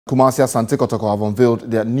Kumasi Asante Kotoko have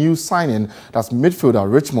unveiled their new signing, that's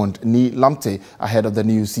midfielder Richmond Lamptey, ahead of the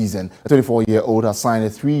new season. The 24-year-old has signed a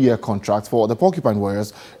 3-year contract for the Porcupine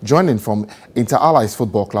Warriors, joining from Inter Allies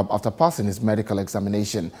Football Club after passing his medical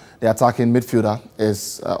examination. The attacking midfielder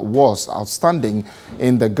was outstanding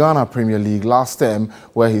in the Ghana Premier League last term,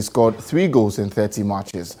 where he scored 3 goals in 30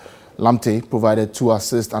 matches. Lamptey provided 2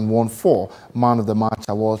 assists and won 4 Man of the Match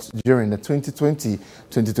awards during the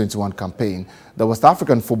 2020-2021 campaign. The West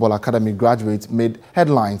African Football Academy graduate made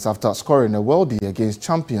headlines after scoring a worldie against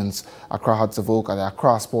champions Accra Hearts of Oak at the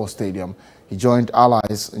Accra Sports Stadium. He joined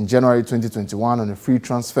Allies in January 2021 on a free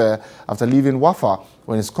transfer after leaving Wafa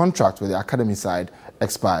when his contract with the academy side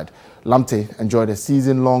expired. Lamptey enjoyed a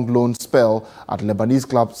season-long loan spell at Lebanese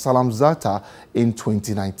club Salam Zata in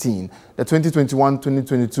 2019. The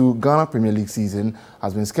 2021-2022 Ghana Premier League season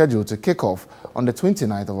has been scheduled to kick off on the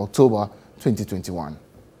 29th of October 2021.